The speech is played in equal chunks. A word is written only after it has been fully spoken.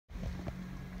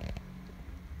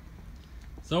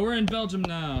So we're in Belgium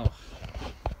now.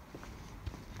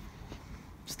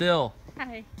 Still.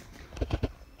 Hi.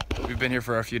 We've been here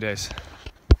for a few days,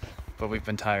 but we've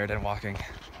been tired and walking.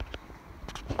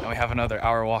 And we have another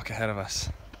hour walk ahead of us.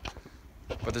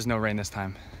 But there's no rain this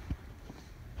time.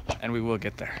 And we will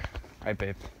get there. Right,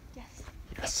 babe? Yes.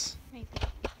 Yes. Maybe.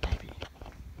 Maybe.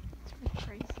 It's really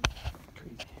crazy.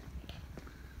 Crazy.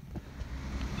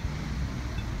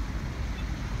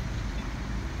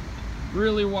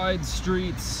 Really wide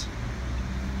streets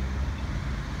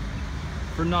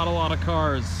for not a lot of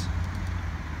cars.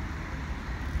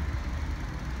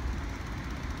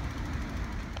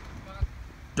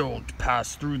 Don't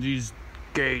pass through these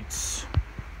gates,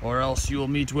 or else you will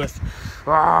meet with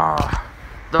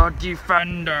the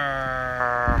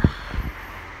defender.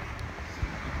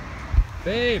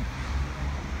 Babe,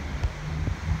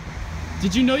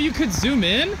 did you know you could zoom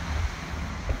in?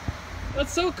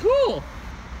 That's so cool.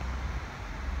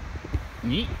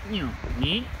 Neat, neat,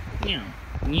 neat, neat,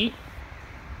 neat,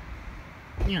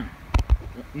 neat,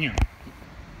 neat.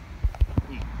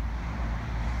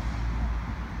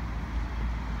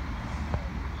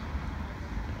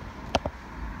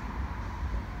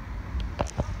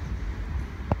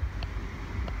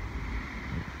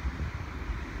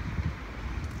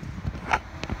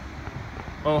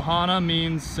 Ohana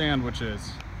means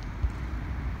sandwiches.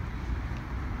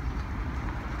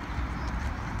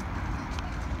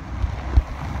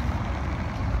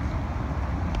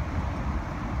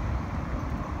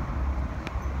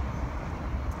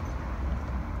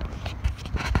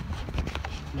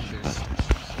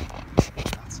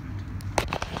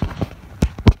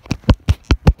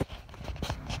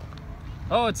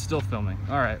 Oh, it's still filming.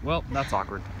 All right, well, that's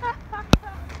awkward.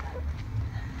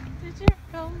 Did you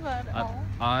film that at all?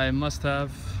 I must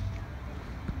have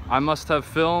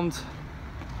filmed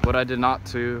what I did not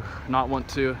want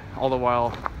to, all the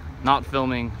while not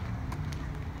filming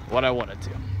what I wanted to.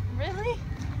 Really?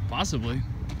 Possibly.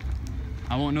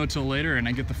 I won't know till later, and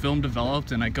I get the film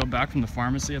developed, and I go back from the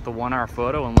pharmacy at the 1 hour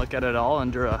photo and look at it all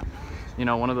under a,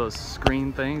 one of those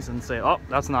screen things and say, oh,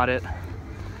 that's not it.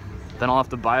 Then I'll have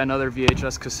to buy another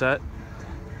VHS cassette,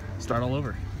 start all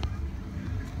over.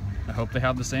 I hope they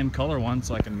have the same color one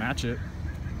so I can match it.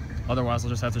 Otherwise,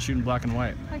 I'll just have to shoot in black and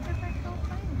white. Like different cool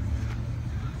things.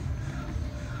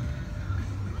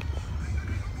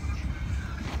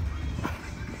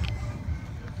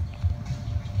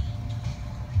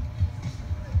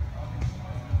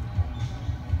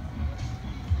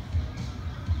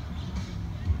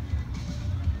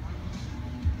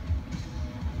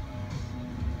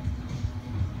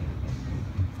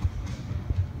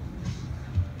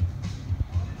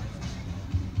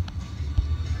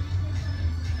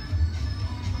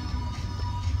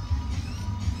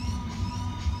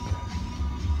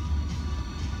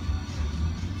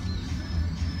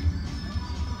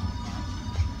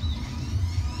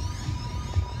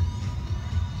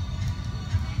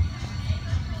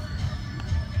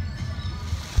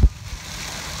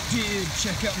 Dude,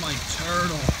 check out my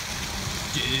turtle.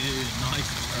 Dude,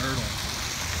 nice turtle.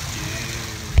 Dude.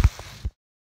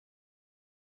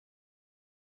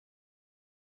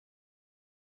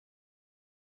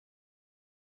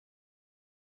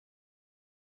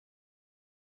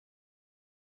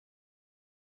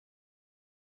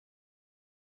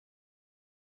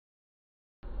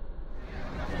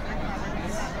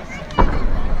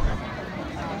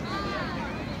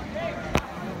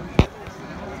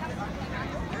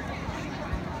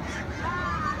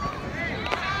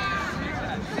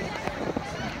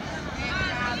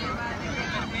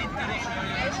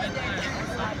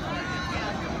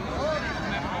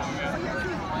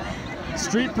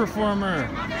 Street performer.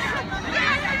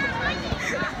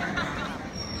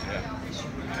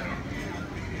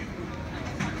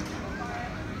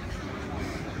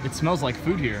 It smells like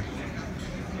food here.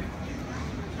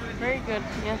 Very good,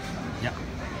 yes. Yeah.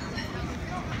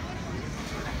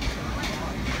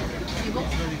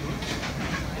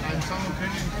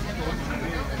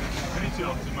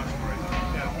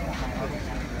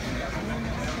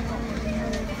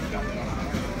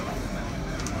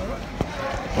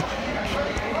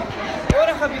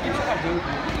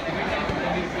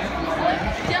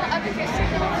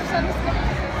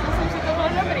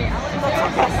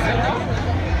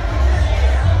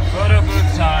 Photo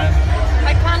booth time.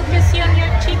 I can't kiss you on your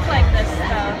cheek like this,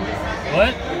 though.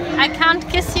 What? I can't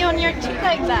kiss you on your cheek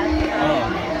like that.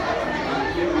 Oh.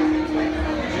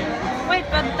 Wait,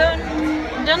 but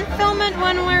don't film it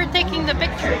when we're taking the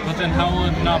picture. But then how will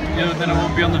it not? Then it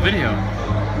won't be on the video.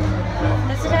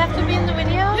 Does it have to be in the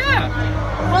video? Yeah.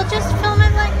 We'll just film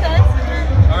it like this.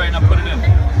 All right, now put it in.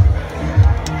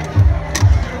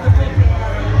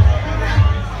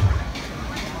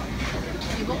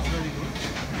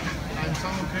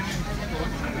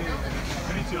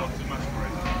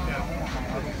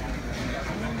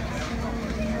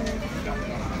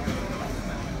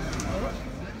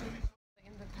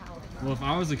 Well, if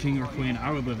I was a king or queen, I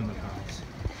would live in the palace.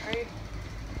 Right?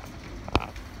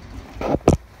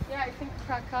 Yeah, I think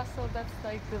Prague Castle, that's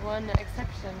like the one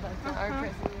exception that our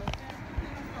president.